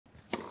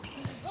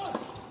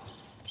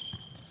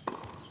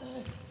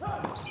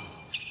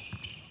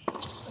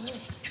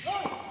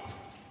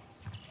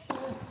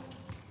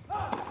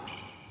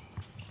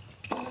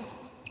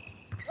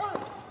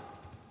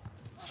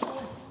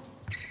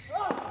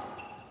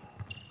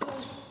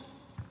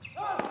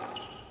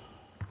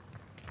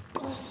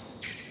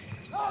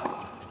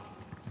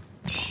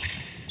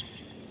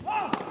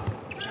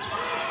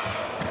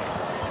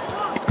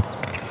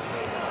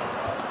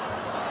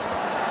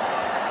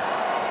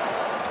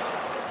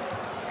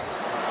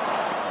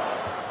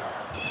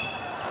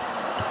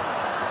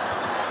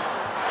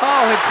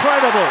Oh,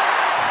 incredible.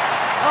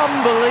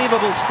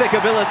 Unbelievable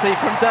stickability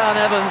from Dan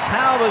Evans.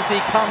 How has he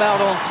come out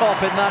on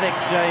top in that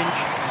exchange?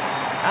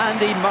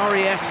 Andy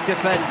Murray-esque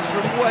defence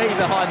from way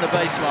behind the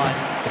baseline.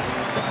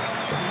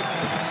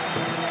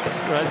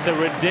 That's a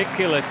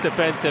ridiculous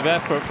defensive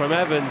effort from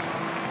Evans.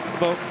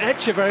 But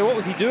Etcheverry, what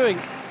was he doing?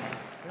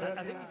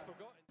 I think he's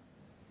forgotten.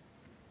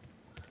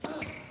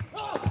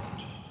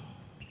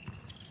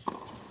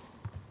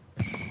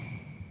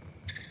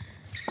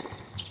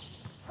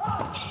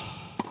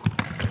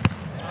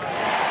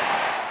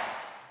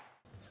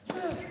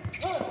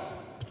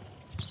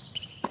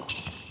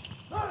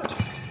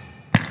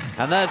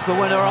 And there's the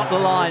winner up the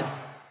line.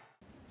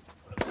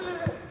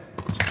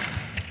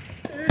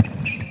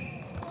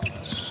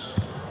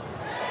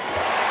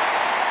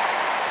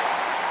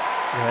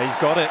 Yeah, he's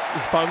got it.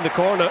 He's found the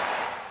corner.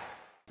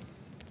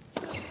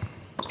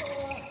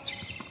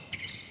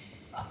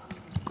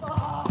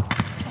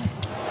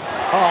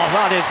 Oh,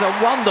 that is a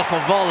wonderful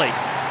volley.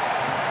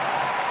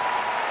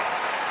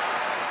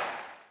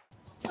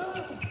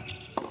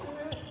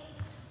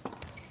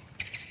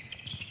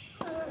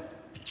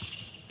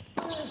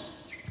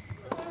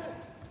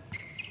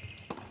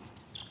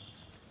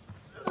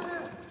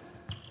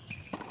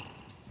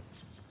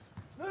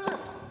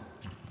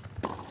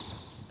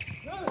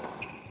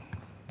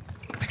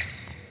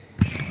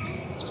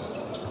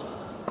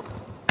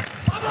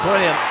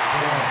 Brilliant.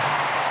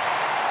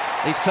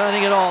 He's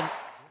turning it on.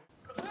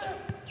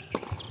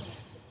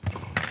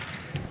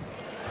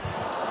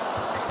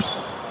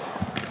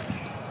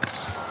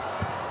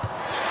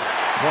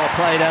 Well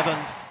played,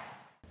 Evans.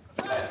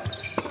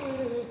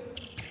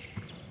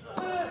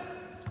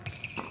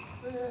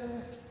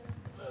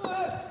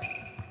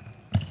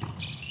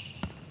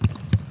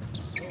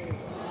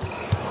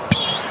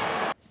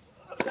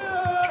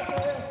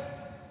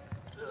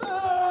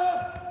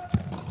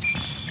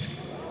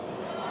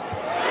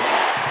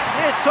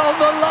 It's on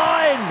the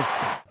line!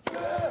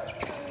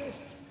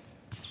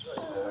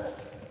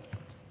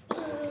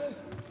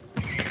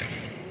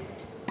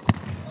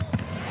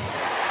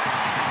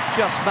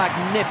 Just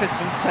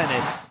magnificent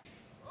tennis.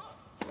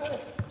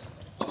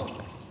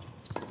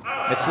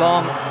 It's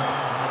long.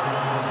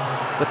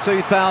 The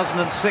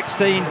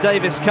 2016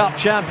 Davis Cup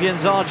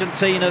champions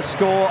Argentina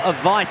score a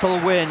vital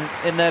win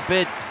in their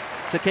bid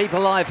to keep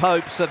alive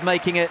hopes of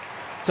making it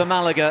to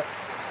Malaga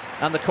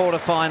and the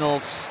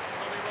quarterfinals.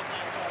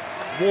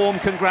 Warm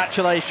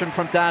congratulations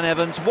from Dan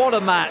Evans. What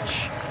a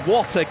match,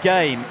 what a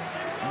game,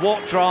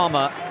 what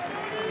drama.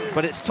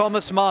 But it's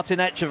Tomás Martín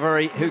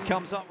Etcheverry who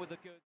comes up with the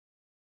good...